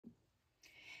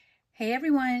Hey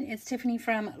everyone, it's Tiffany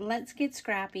from Let's Get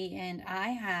Scrappy, and I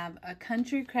have a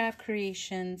Country Craft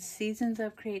Creations Seasons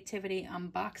of Creativity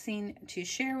unboxing to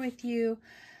share with you.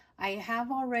 I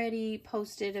have already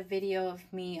posted a video of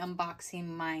me unboxing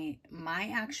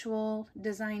my actual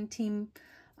design team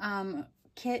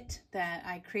kit that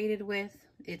I created with.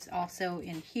 It's also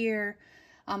in here,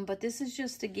 but this is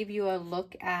just to give you a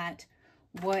look at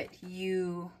what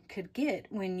you could get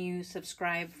when you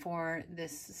subscribe for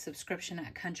this subscription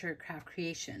at Country Craft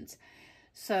Creations.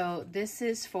 So this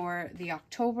is for the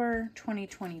October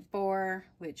 2024,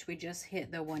 which we just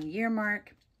hit the 1 year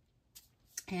mark,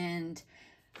 and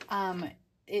it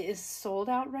is sold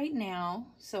out right now.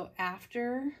 So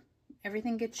after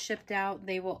everything gets shipped out,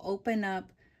 they will open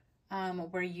up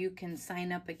where you can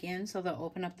sign up again. So they'll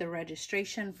open up the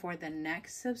registration for the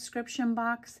next subscription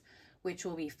box, which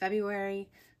will be February.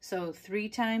 So 3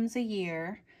 times a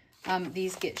year,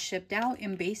 these get shipped out.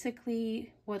 And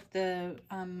basically what the,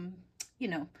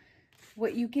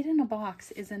 what you get in a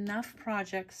box is enough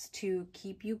projects to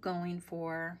keep you going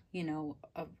for,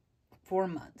 4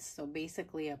 months. So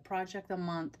basically a project a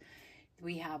month.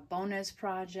 We have bonus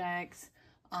projects.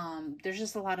 There's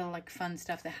just a lot of like fun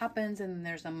stuff that happens, and then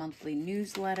there's a monthly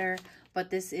newsletter. But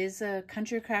this is a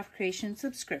Country Craft Creation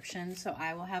subscription, so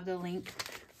I will have the link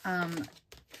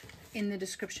in the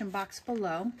description box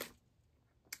below.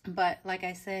 But like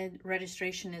I said,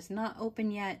 registration is not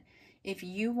open yet. If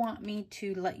you want me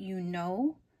to let you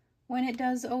know when it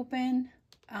does open,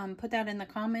 put that in the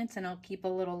comments and I'll keep a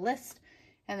little list.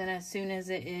 And then as soon as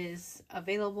it is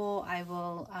available, I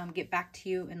will get back to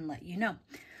you and let you know.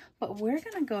 But we're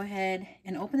gonna go ahead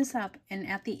and open this up, and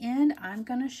at the end, I'm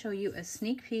gonna show you a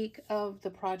sneak peek of the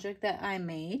project that I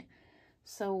made.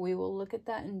 So we will look at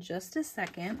that in just a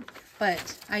second,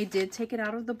 but I did take it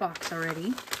out of the box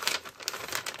already.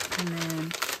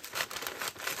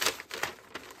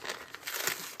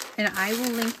 And I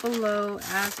will link below,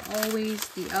 as always,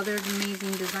 the other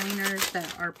amazing designers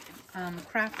that are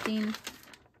crafting,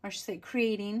 or I should say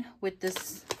creating, with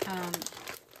this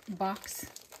box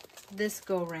this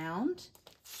go round.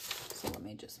 So let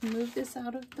me just move this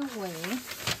out of the way.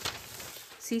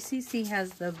 CCC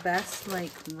has the best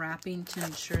like wrapping to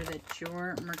ensure that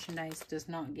your merchandise does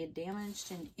not get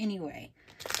damaged in any way.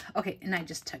 Okay, and I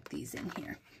just tucked these in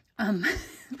here.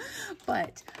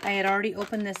 But I had already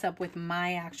opened this up with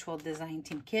my actual design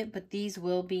team kit, but these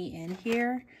will be in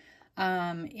here.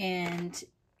 And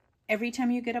every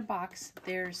time you get a box,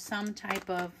 there's some type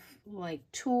of like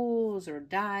tools or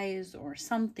dies or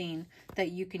something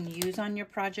that you can use on your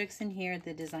projects in here.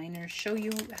 The designers show you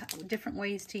different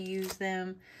ways to use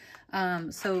them.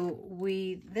 So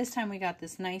this time we got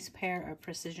this nice pair of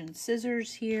precision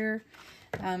scissors here,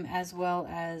 as well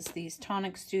as these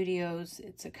Tonic Studios.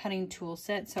 It's a cutting tool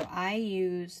set. So I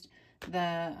used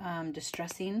the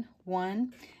distressing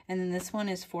one, and then this one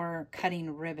is for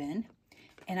cutting ribbon.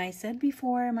 And I said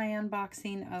before in my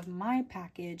unboxing of my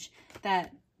package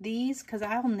that these, because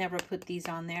I'll never put these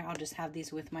on there, I'll just have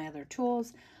these with my other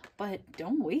tools, but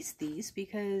don't waste these,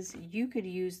 because you could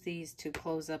use these to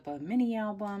close up a mini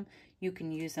album. You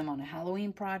can use them on a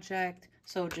Halloween project.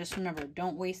 So just remember,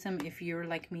 don't waste them if you're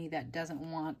like me that doesn't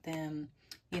want them,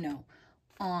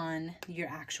 on your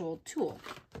actual tool.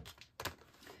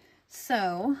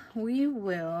 So we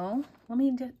will,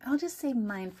 I'll just save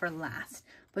mine for last.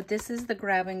 But this is the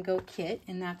grab and go kit,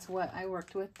 and that's what I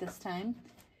worked with this time.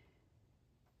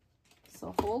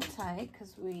 So hold tight,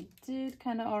 because we did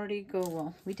kind of already go,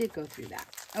 well, we did go through that.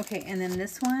 Okay, and then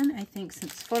this one, I think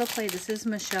since Photoplay, this is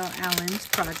Michelle Allen's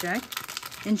project.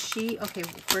 And she, okay,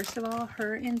 first of all,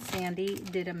 her and Sandy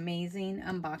did amazing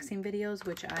unboxing videos,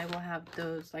 which I will have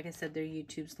those, like I said, their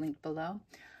YouTube's linked below.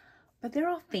 But they're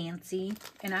all fancy,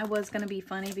 and I was going to be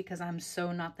funny because I'm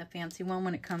so not the fancy one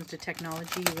when it comes to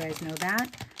technology. You guys know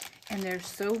that. And they're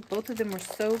both of them were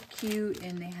so cute,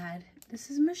 and they had,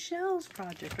 this is Michelle's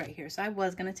project right here. So I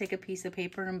was going to take a piece of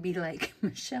paper and be like,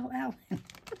 Michelle Allen.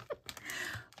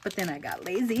 But then I got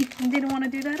lazy and didn't want to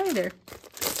do that either.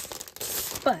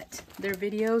 But their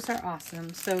videos are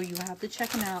awesome, so you have to check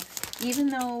them out. Even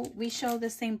though we show the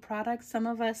same product, some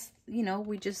of us,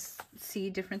 we just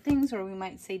see different things, or we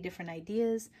might say different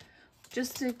ideas,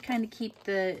 just to kind of keep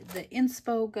the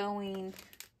inspo going,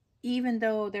 even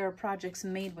though there are projects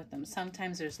made with them.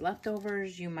 Sometimes there's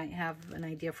leftovers. You might have an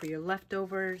idea for your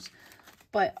leftovers,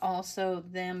 but also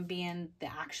them being the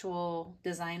actual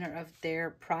designer of their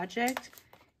project.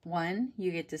 One,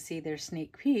 you get to see their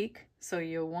sneak peek, so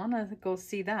you'll want to go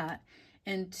see that.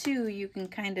 And 2, you can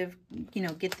kind of,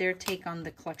 get their take on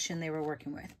the collection they were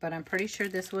working with. But I'm pretty sure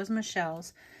this was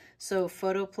Michelle's. So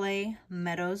Photoplay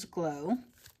Meadows Glow.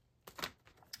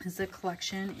 is a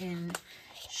collection, and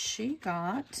she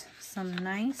got some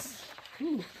nice,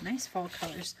 nice fall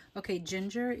colors. Okay,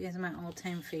 ginger is my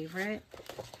all-time favorite.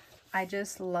 I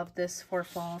just love this for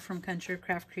fall from Country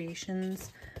Craft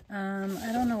Creations. I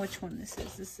don't know which one this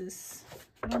is. This is,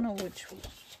 I don't know which one.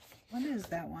 What is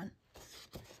that one?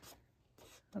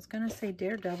 I was gonna say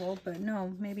Daredevil, but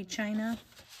no, maybe China.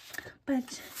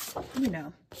 But you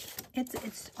know,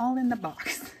 it's all in the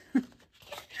box.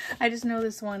 I just know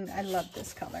this one. I love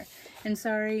this color. And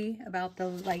sorry about the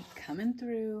light coming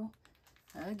through.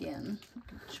 Again,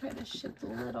 try to shift a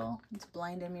little. It's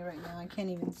blinding me right now. I can't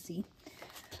even see.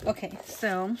 Okay,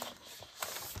 so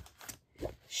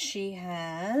she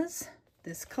has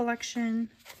this collection,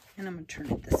 and I'm gonna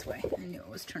turn it this way. I knew it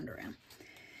was turned around.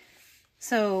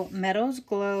 So Meadows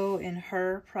Glow in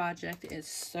her project is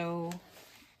so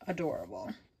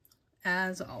adorable,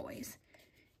 as always.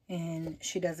 And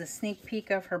she does a sneak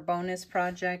peek of her bonus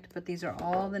project, but these are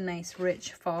all the nice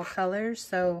rich fall colors.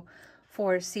 So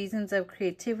for Seasons of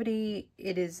Creativity,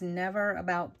 it is never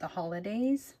about the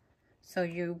holidays. So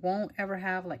you won't ever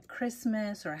have like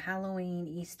Christmas or Halloween,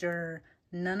 Easter.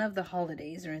 None of the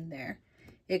holidays are in there.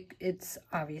 It's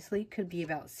obviously could be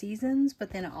about seasons,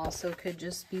 but then it also could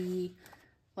just be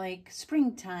like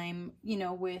springtime, you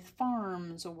know, with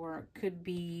farms, or it could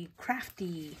be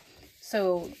crafty.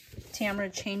 So Tamara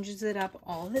changes it up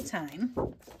all the time.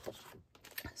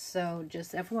 So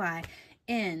just FYI.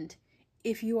 And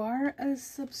if you are a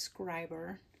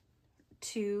subscriber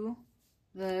to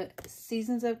the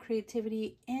Seasons of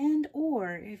Creativity, and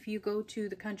or if you go to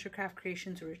the Country Craft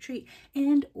Creations Retreat,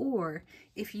 and or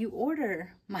if you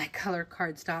order my color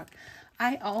cardstock,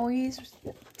 I always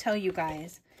tell you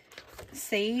guys,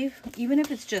 save, even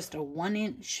if it's just a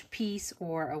 1-inch piece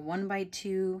or a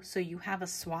 1x2, so you have a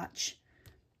swatch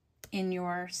in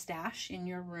your stash in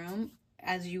your room.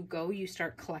 As you go, you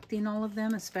start collecting all of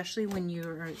them, especially when you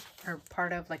are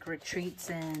part of like retreats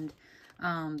and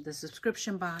the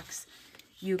subscription box.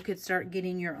 You could start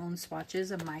getting your own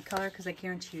swatches of my color, because I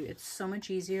guarantee you it's so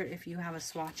much easier if you have a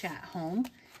swatch at home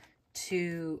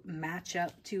to match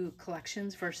up to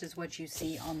collections versus what you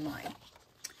see online.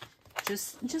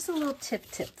 Just a little tip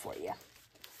for you.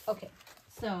 Okay,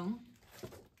 so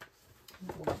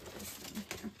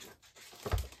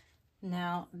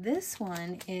now this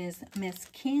one is Miss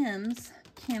Kim's.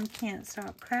 Kim Can't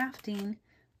Stop Crafting.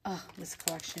 Oh, this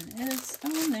collection is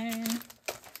stunning.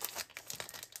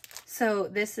 So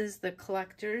this is the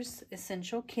Collector's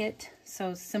Essential Kit.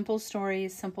 So simple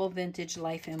stories, simple vintage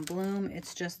life in bloom.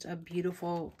 It's just a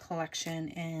beautiful collection,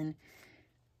 and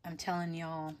I'm telling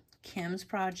y'all, Kim's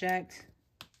project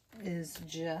is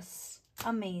just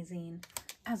amazing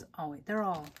as always. They're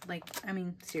all like, I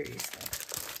mean, seriously,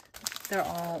 they're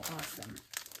all awesome.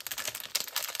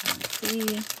 Let's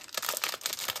see.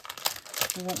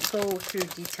 I won't go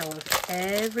through detail of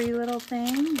every little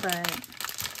thing, but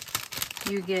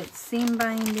you get seam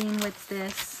binding with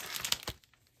this.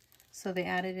 So they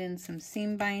added in some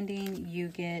seam binding. You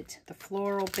get the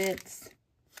floral bits,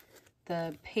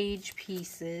 the page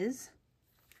pieces,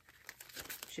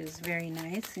 which is very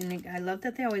nice. And I love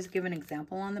that they always give an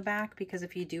example on the back, because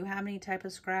if you do have any type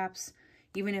of scraps,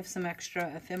 even if some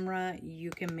extra ephemera, you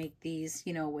can make these,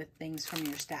 you know, with things from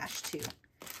your stash too.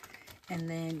 And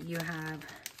then you have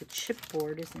the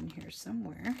chipboard is in here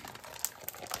somewhere.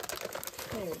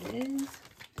 There it is.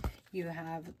 You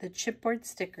have the chipboard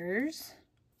stickers.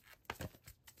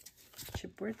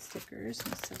 Chipboard stickers.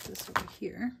 Let's set this over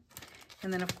here.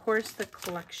 And then, of course, the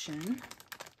collection.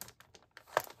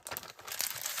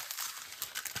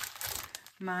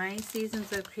 My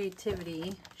Seasons of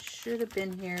Creativity should have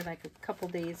been here like a couple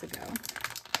days ago,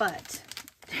 but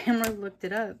Tamara looked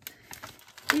it up.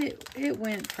 It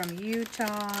went from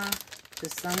Utah to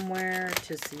somewhere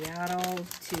to Seattle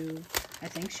to, I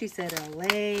think she said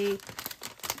LA,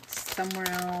 somewhere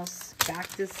else, back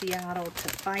to Seattle to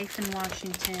Fife in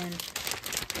Washington,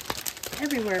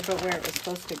 everywhere but where it was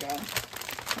supposed to go.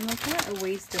 I'm like, what a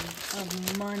waste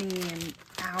of money and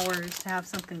hours to have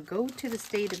something go to the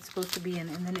state it's supposed to be in,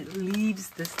 and then it leaves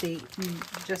the state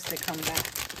just to come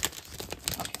back.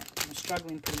 Okay, I'm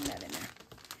struggling putting that in there.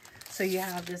 So you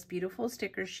have this beautiful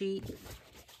sticker sheet,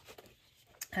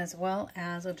 as well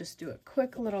as, I'll just do a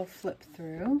quick little flip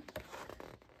through.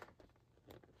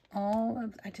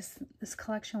 This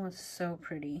collection was so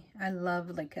pretty. I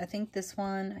love, like, I think this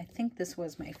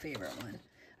was my favorite one.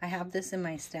 I have this in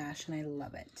my stash and I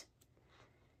love it.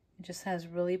 It just has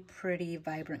really pretty,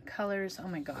 vibrant colors. Oh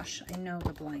my gosh, I know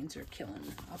the blinds are killing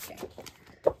me. Okay,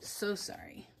 so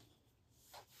sorry.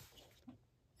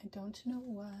 I don't know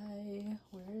why.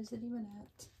 Where is it even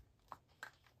at?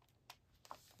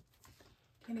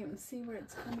 can't even see where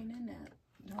it's coming in at.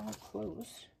 Not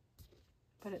close,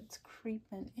 but it's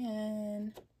creeping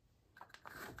in.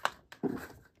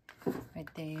 Right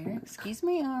there. Excuse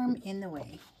my arm in the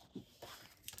way.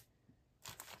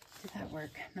 Did that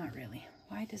work? Not really.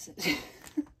 Why does it?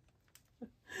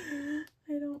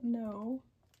 I don't know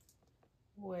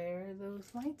where those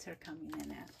lights are coming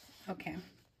in at. Okay.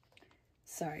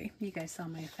 Sorry, you guys saw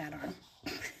my fat arm.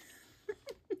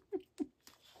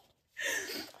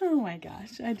 Oh my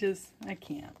gosh, I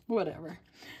can't. Whatever.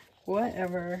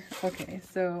 Okay,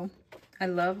 so I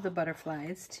love the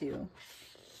butterflies too.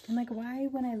 And like, why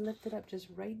when I lift it up just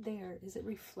right there, is it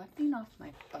reflecting off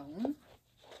my phone?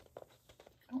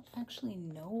 I don't actually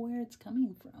know where it's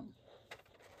coming from.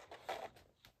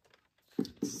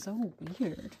 It's so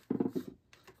weird.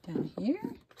 Down here?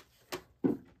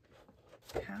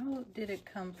 How did it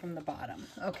come from the bottom?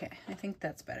 Okay, I think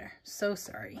that's better. So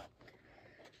sorry.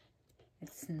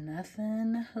 It's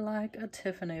nothing like a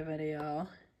Tiffany video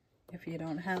if you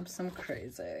don't have some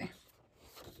crazy.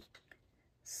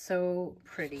 So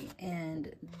pretty.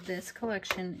 And this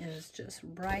collection is just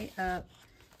right up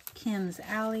Kim's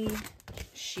alley.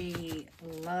 She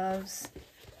loves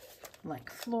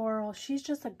like floral. She's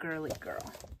just a girly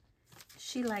girl.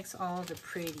 She likes all the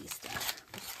pretty stuff.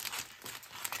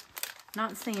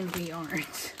 Not saying we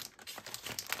aren't.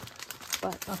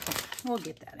 But okay, we'll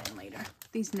get that in later.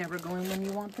 These never go in when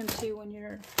you want them to when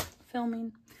you're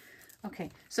filming. Okay,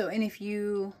 so, and if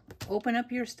you open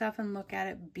up your stuff and look at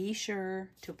it, be sure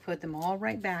to put them all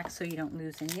right back so you don't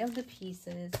lose any of the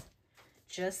pieces.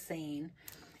 Just saying.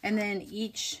 And then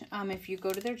each, if you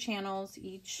go to their channels,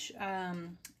 each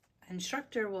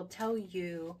instructor will tell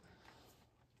you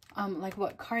like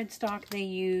what cardstock they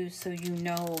use, so you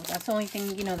know. That's the only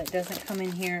thing, you know, that doesn't come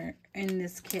in here in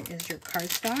this kit is your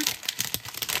cardstock.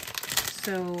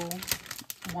 So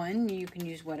one, you can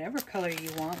use whatever color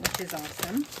you want, which is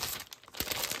awesome.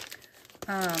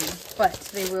 But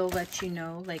they will let you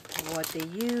know like what they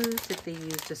use, if they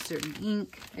used a certain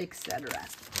ink, etc.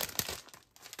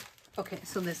 Okay,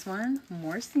 so this one,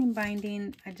 more seam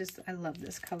binding. I love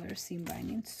this color, seam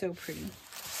binding, so pretty.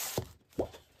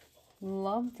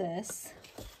 Love this,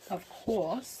 of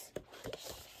course.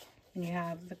 And you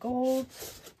have the gold.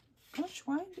 Gosh,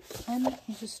 why? I'm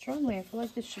just struggling. I feel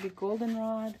like this should be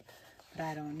goldenrod, but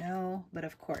I don't know. But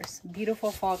of course,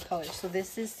 beautiful fall colors. So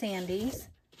this is Sandy's,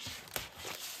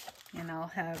 and I'll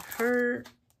have her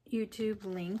YouTube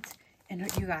linked. And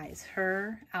you guys,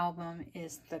 her album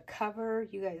is the cover.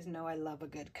 You guys know I love a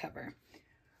good cover.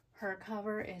 Her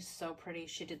cover is so pretty.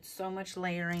 She did so much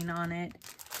layering on it.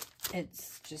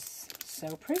 It's just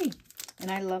so pretty. And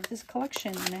I love this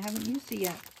collection, and I haven't used it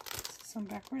yet. Is this on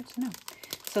backwards? No.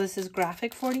 So this is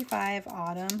Graphic 45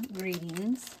 Autumn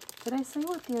Greetings. Did I say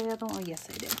what the other one? Oh, yes,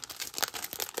 I did.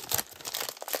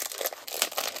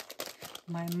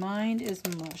 My mind is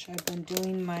mush. I've been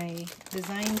doing my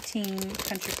design team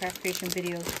country craft creation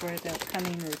videos for the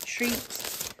upcoming retreat.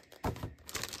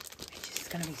 It's just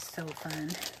going to be so fun.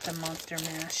 The Monster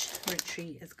Mash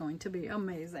retreat is going to be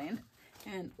amazing.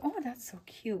 And, oh, that's so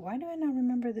cute. Why do I not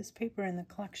remember this paper in the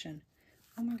collection?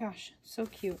 Oh my gosh, so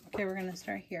cute. Okay, we're going to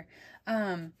start here.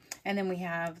 And then we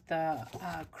have the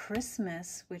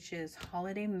Christmas, which is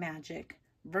Holiday Magic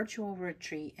virtual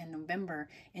retreat in November,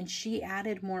 and she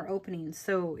added more openings.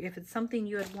 So if it's something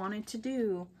you had wanted to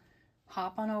do,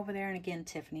 hop on over there. And again,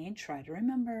 Tiffany, try to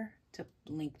remember to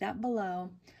link that below.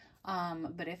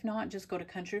 But if not, just go to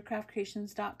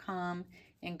countrycraftcreations.com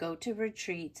and go to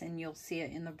retreats, and you'll see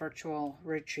it in the virtual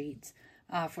retreats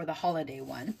for the holiday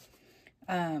one.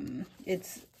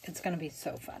 It's gonna be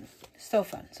so fun, so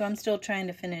fun. So I'm still trying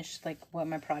to finish like what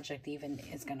my project even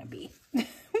is gonna be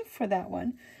for that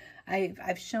one.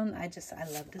 I've shown, I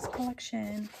love this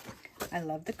collection. I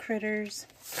love the critters.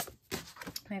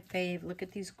 My fave. Look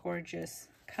at these gorgeous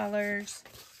colors.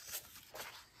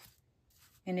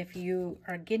 And if you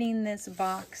are getting this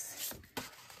box,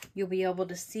 you'll be able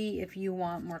to see if you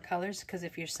want more colors, because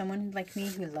if you're someone like me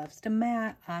who loves to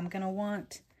matte, I'm gonna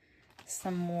want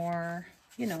some more,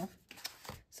 you know,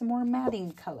 some more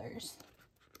matting colors.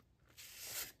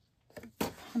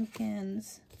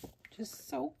 Pumpkins. Just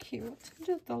so cute.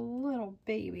 Just a little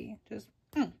baby. Just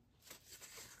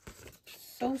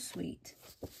so sweet.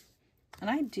 And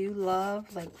I do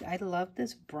love, like, I love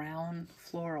this brown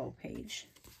floral page.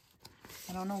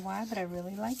 I don't know why, but I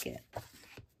really like it.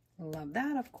 Love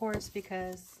that, of course,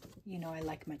 because, you know, I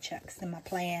like my checks and my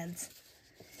plaids.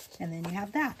 And then you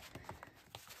have that.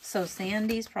 So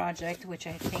Sandy's project, which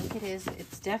I think it is,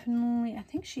 it's definitely, I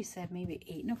think she said maybe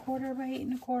 8 1/4 by 8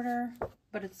 1/4.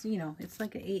 But it's, you know, it's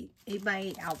like an 8 by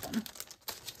 8 album.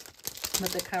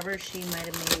 But the cover she might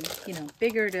have made, you know,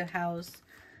 bigger to house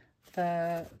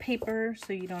the paper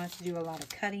so you don't have to do a lot of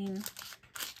cutting.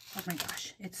 Oh my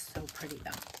gosh, it's so pretty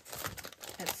though.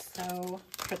 It's so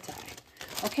pretty.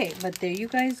 Okay, but there you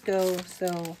guys go.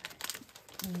 So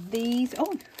these,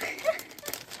 oh,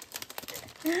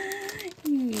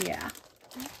 yeah,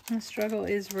 the struggle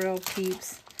is real,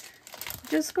 peeps.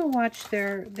 Just go watch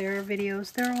their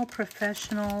videos. They're all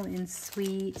professional and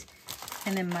sweet.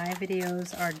 And then my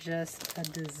videos are just a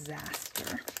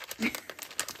disaster.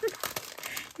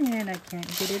 And I can't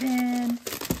get it in.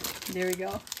 There we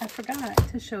go. I forgot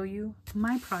to show you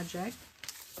my project,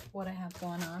 what I have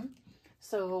going on.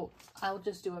 So I'll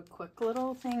just do a quick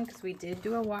little thing because we did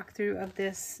do a walkthrough of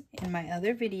this in my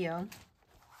other video.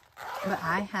 But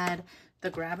I had the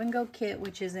grab and go kit,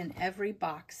 which is in every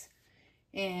box.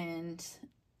 And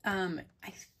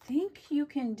I think you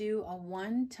can do a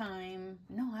one-time,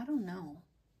 no, I don't know.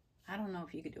 I don't know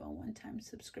if you could do a one-time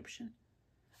subscription.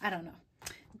 I don't know.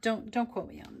 Don't quote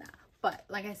me on that. But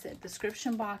like I said, the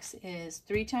subscription box is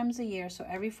 3 times a year. So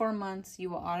every 4 months, you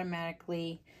will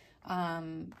automatically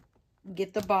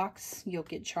get the box. You'll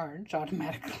get charged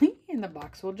automatically. And the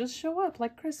box will just show up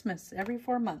like Christmas every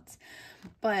 4 months.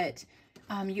 But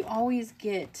you always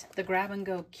get the grab and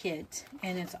go kit,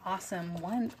 and it's awesome.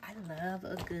 One, I love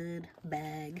a good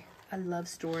bag. I love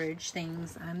storage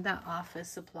things. I'm the office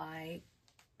supply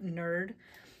nerd.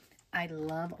 I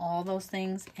love all those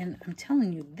things, and I'm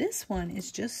telling you, this one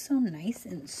is just so nice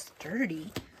and sturdy.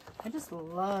 I just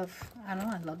love, I don't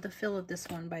know, I love the feel of this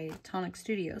one by Tonic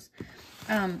Studios.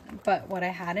 But what I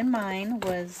had in mind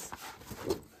was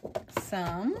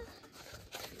some,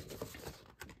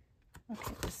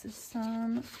 okay, this is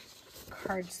some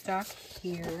cardstock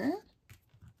here.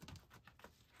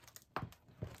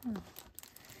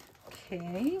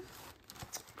 Okay.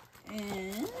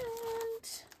 And,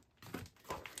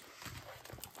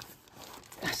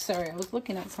 sorry, I was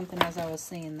looking at something as I was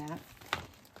saying that.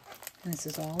 And this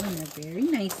is all in there very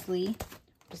nicely. I'm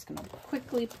just going to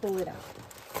quickly pull it out.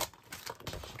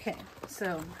 Okay, so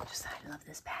I love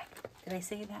this bag. Did I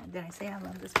say that? Did I say I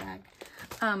love this bag?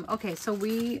 Okay, so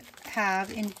we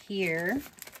have in here,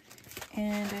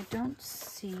 and I don't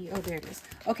see, oh, there it is.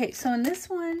 Okay, so in this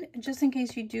one, just in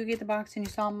case you do get the box and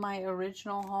you saw my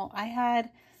original haul, I had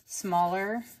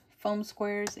smaller foam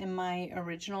squares in my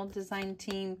original design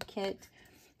team kit.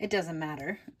 It doesn't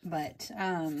matter, but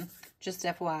just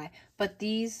FYI. But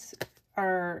these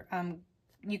are,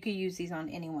 you could use these on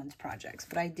anyone's projects.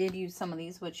 But I did use some of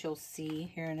these, which you'll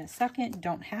see here in a second.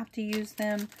 Don't have to use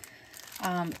them.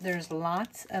 There's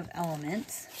lots of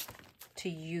elements to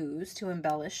use to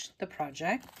embellish the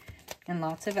project and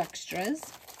lots of extras.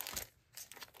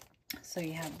 So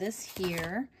you have this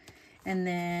here, and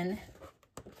then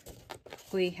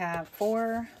we have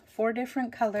four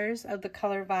different colors of the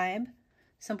color vibe.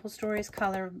 Simple Stories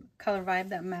color vibe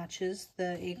that matches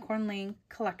the Acorn Lane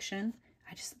collection.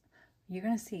 You're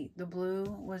gonna see the blue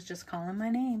was just calling my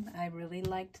name. I really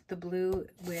liked the blue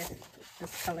with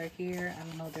this color here. I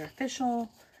don't know they're official,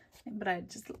 but I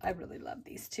really love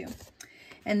these two.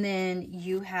 And then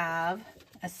you have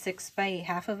a 6x8,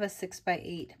 half of a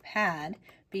 6x8 pad,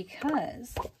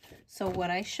 because so what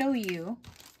I show you,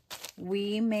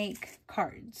 we make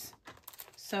cards.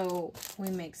 So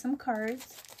we make some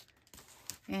cards,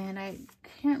 and I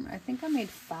think I made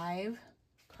 5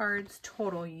 cards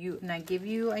total. And I give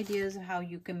you ideas of how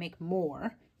you can make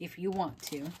more if you want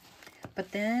to.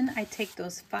 But then I take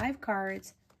those 5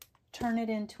 cards, turn it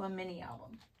into a mini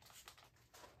album.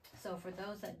 So for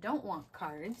those that don't want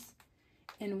cards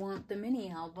and want the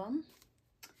mini album,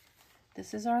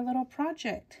 this is our little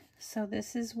project. So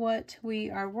this is what we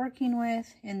are working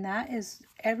with, and that is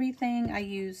everything. I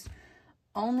used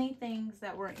only things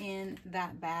that were in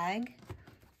that bag.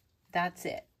 That's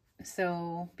it.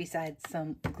 So besides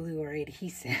some glue or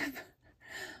adhesive,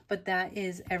 but that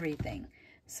is everything.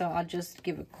 So I'll just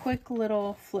give a quick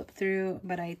little flip through,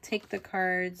 but I take the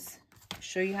cards,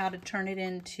 show you how to turn it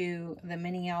into the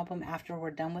mini album after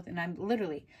we're done with it. And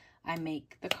I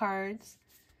make the cards,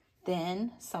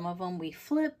 then some of them we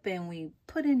flip and we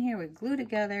put in here, we glue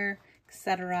together,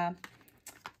 etc.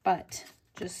 But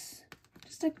just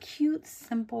a cute,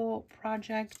 simple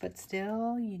project, but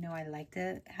still, you know, I like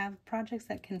to have projects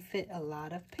that can fit a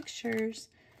lot of pictures.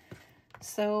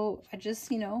 So I just,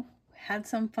 you know, had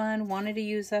some fun, wanted to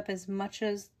use up as much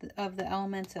of the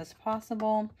elements as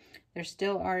possible. There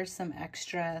still are some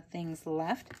extra things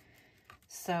left,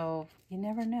 so you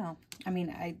never know. I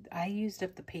mean, I used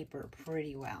up the paper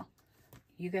pretty well.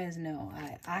 You guys know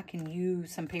I can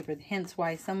use some paper, hence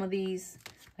why some of these,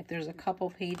 like there's a couple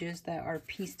pages that are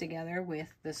pieced together with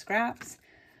the scraps,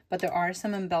 but there are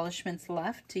some embellishments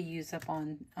left to use up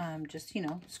on just, you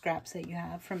know, scraps that you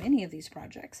have from any of these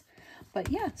projects. But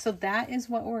yeah, so that is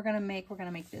what we're going to make. We're going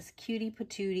to make this cutie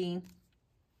patootie.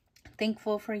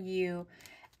 Thankful for you.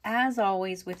 As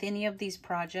always, with any of these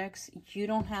projects, you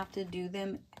don't have to do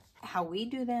them how we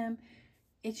do them.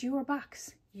 It's your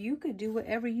box. You could do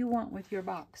whatever you want with your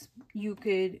box. You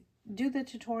could do the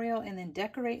tutorial and then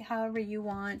decorate however you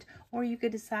want, or you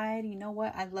could decide, you know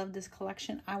what, I love this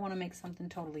collection, I want to make something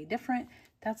totally different.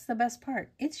 That's the best part.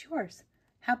 It's yours.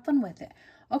 Have fun with it.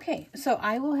 Okay, so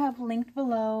I will have linked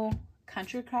below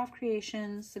Country Craft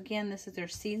Creations. Again, this is their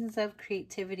Seasons of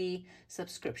Creativity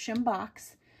subscription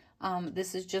box.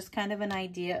 This is just kind of an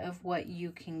idea of what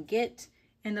you can get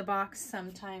in the box.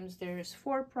 Sometimes there's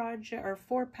 4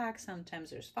 packs, sometimes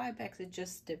there's 5 packs. It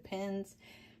just depends.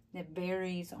 It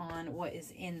varies on what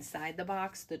is inside the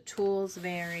box. The tools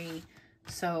vary.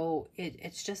 So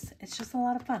it's just a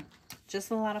lot of fun.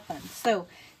 Just a lot of fun. So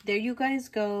there you guys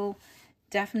go.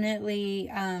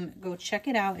 Definitely go check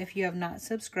it out if you have not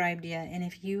subscribed yet. And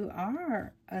if you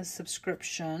are a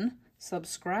subscriber,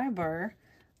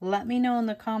 let me know in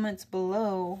the comments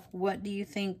below, what do you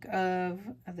think of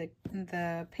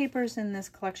the papers in this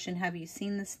collection? Have you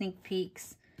seen the sneak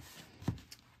peeks?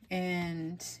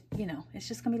 And, you know, it's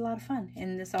just going to be a lot of fun.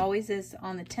 And this always is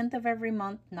on the 10th of every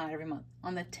month. Not every month.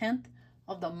 On the 10th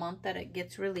of the month that it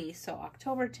gets released. So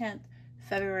October 10th,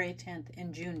 February 10th,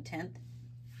 and June 10th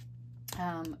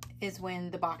is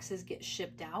when the boxes get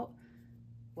shipped out.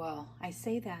 Well, I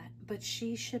say that, but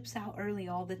she ships out early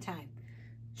all the time.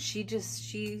 She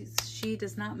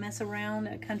does not mess around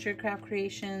at Country Craft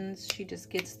Creations. She just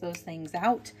gets those things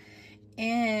out.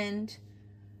 And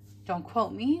don't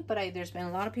quote me, but there's been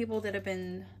a lot of people that have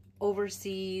been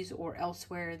overseas or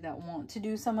elsewhere that want to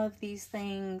do some of these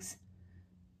things.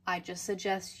 I just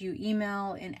suggest you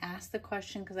email and ask the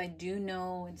question, because I do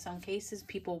know in some cases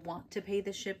people want to pay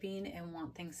the shipping and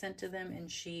want things sent to them, and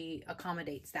she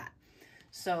accommodates that.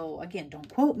 So again,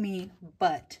 don't quote me,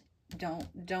 but don't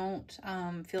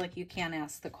feel like you can't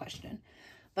ask the question.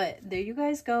 But there you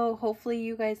guys go. Hopefully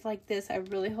you guys like this. I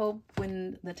really hope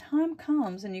when the time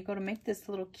comes and you go to make this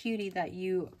little cutie that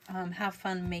you have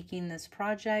fun making this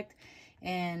project.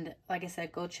 And like I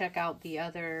said, go check out the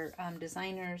other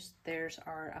designers. Theirs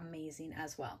are amazing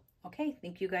as well. Okay,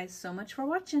 thank you guys so much for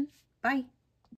watching. Bye.